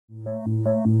Hello,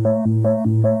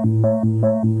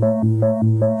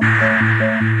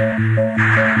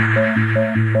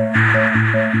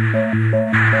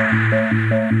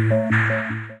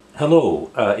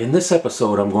 in this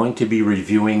episode I'm going to be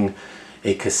reviewing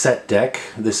a cassette deck.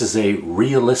 This is a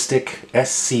realistic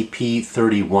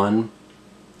SCP-31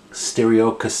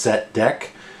 stereo cassette deck.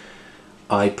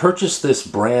 I purchased this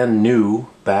brand new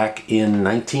back in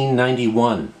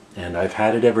 1991 and I've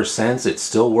had it ever since. It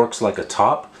still works like a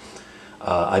top.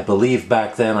 I believe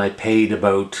back then I paid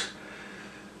about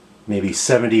maybe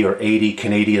 70 or 80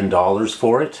 Canadian dollars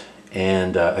for it.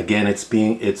 And again, it's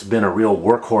been a real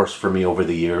workhorse for me over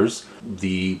the years.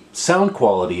 The sound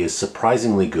quality is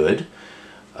surprisingly good.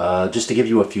 Just to give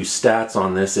you a few stats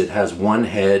on this, it has one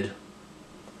head,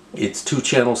 it's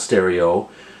 2-channel stereo,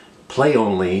 play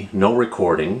only, no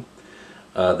recording.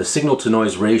 The signal to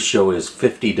noise ratio is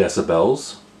 50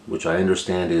 decibels, which I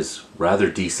understand is rather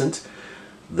decent.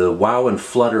 The wow and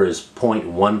flutter is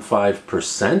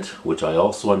 0.15%, which I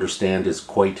also understand is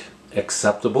quite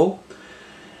acceptable.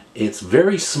 It's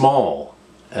very small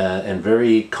and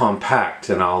very compact,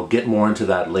 and I'll get more into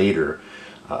that later.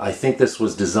 I think this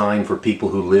was designed for people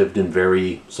who lived in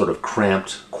very sort of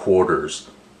cramped quarters.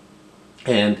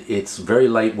 And it's very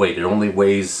lightweight. It only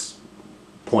weighs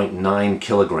 0.9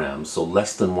 kilograms, so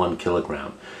less than 1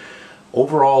 kilogram.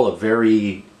 Overall, a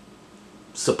very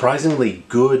surprisingly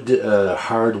good,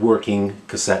 hard-working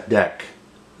cassette deck.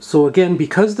 So again,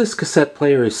 because this cassette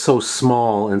player is so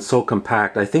small and so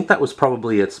compact, I think that was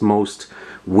probably its most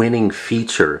winning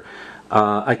feature.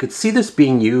 I could see this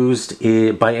being used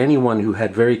by anyone who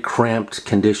had very cramped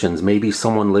conditions, maybe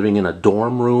someone living in a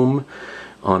dorm room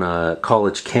on a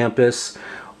college campus,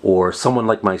 or someone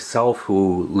like myself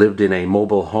who lived in a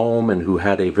mobile home and who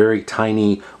had a very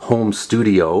tiny home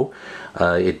studio.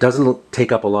 It doesn't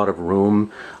take up a lot of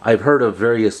room. I've heard of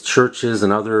various churches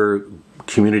and other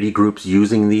community groups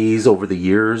using these over the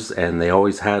years, and they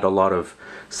always had a lot of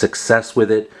success with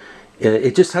it.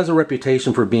 It just has a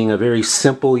reputation for being a very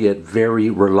simple yet very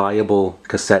reliable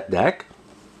cassette deck.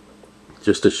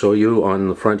 Just to show you, on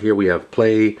the front here we have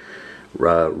play,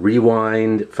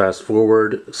 rewind, fast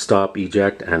forward, stop,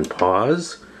 eject, and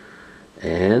pause.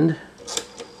 And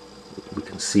we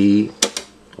can see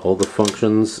all the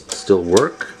functions still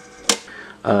work.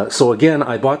 So again,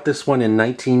 I bought this one in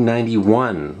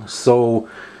 1991, so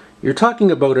you're talking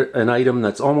about an item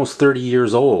that's almost 30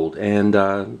 years old, and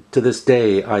to this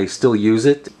day I still use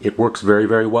it. It works very,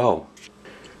 very well.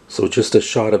 So just a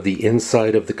shot of the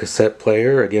inside of the cassette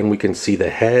player. Again, we can see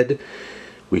the head,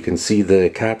 we can see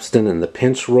the capstan and the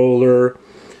pinch roller.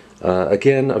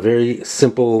 Again, a very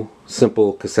simple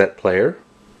cassette player.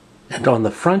 And on the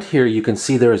front here you can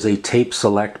see there is a tape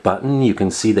select button. You can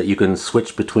see that you can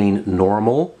switch between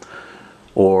normal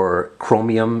or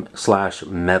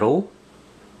chromium/metal.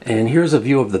 And here's a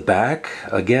view of the back.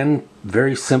 Again,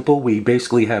 very simple. We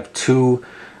basically have two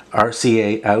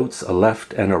RCA outs, a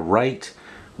left and a right.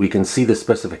 We can see the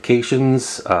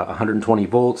specifications, 120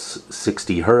 volts,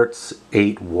 60 hertz,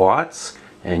 8 watts.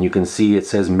 And you can see it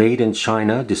says made in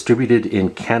China, distributed in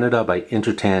Canada by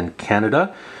Intertan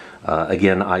Canada.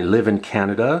 Again, I live in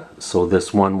Canada, so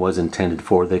this one was intended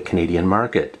for the Canadian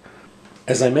market.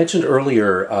 As I mentioned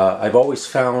earlier, I've always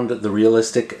found the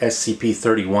realistic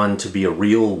SCP-31 to be a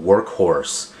real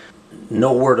workhorse.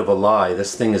 No word of a lie,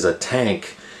 this thing is a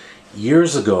tank.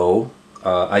 Years ago,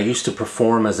 I used to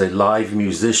perform as a live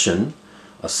musician,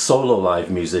 a solo live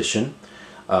musician.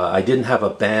 I didn't have a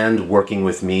band working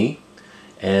with me,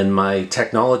 and my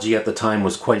technology at the time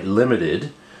was quite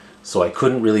limited. So I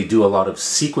couldn't really do a lot of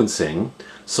sequencing,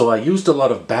 so I used a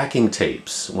lot of backing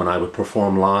tapes when I would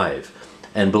perform live.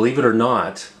 And believe it or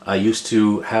not, I used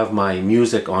to have my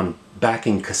music on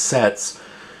backing cassettes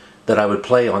that I would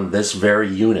play on this very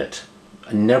unit.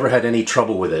 I never had any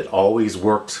trouble with it, always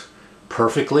worked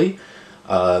perfectly.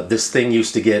 This thing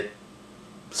used to get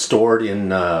stored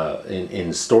in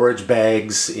storage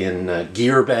bags, in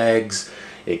gear bags.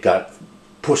 It got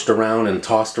pushed around and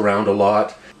tossed around a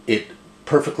lot. It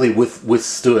perfectly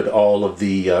withstood all of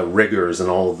the rigors and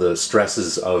all of the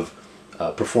stresses of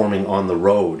performing on the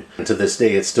road. And to this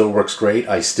day it still works great.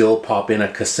 I still pop in a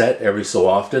cassette every so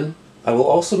often. I will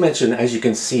also mention, as you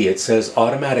can see, it says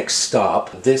automatic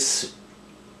stop. This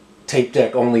tape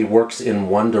deck only works in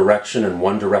one direction and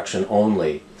one direction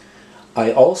only.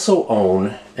 I also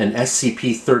own an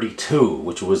SCP-32,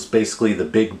 which was basically the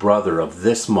big brother of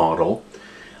this model.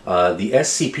 The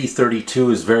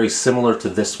SCP-32 is very similar to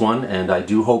this one, and I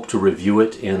do hope to review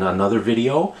it in another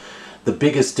video. The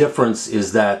biggest difference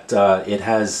is that it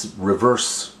has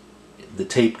reverse, the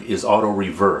tape is auto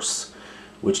reverse,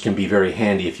 which can be very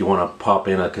handy if you want to pop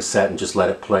in a cassette and just let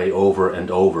it play over and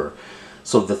over.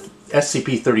 So the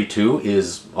SCP-32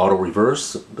 is auto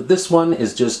reverse, but this one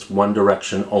is just one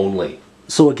direction only.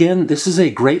 So again, this is a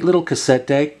great little cassette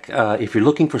deck if you're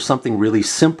looking for something really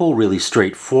simple, really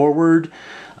straightforward.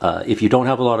 If you don't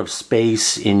have a lot of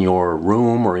space in your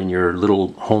room or in your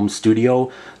little home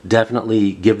studio,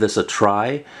 definitely give this a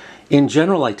try. In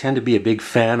general, I tend to be a big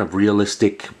fan of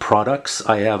realistic products.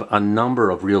 I have a number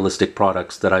of realistic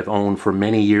products that I've owned for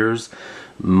many years.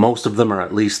 Most of them are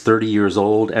at least 30 years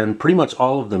old, and pretty much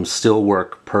all of them still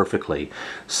work perfectly.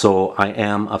 So I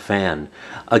am a fan.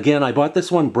 Again, I bought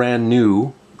this one brand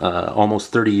new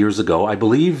almost 30 years ago. I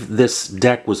believe this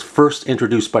deck was first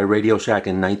introduced by Radio Shack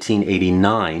in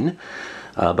 1989,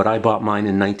 but I bought mine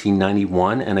in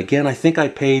 1991, and again, I think I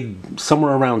paid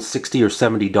somewhere around $60 or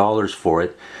 $70 for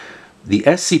it. The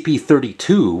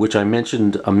SCP-32, which I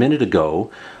mentioned a minute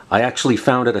ago, I actually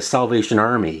found at a Salvation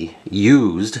Army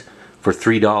used for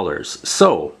 $3.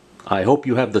 So I hope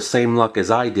you have the same luck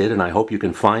as I did, and I hope you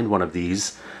can find one of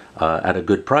these at a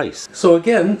good price. So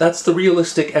again, that's the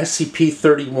realistic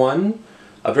SCP-31,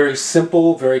 a very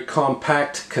simple, very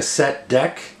compact cassette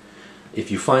deck. If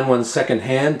you find one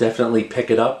secondhand, definitely pick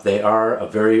it up. They are a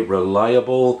very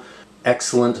reliable,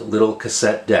 excellent little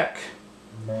cassette deck.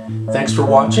 Thanks for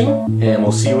watching, and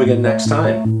we'll see you again next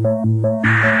time.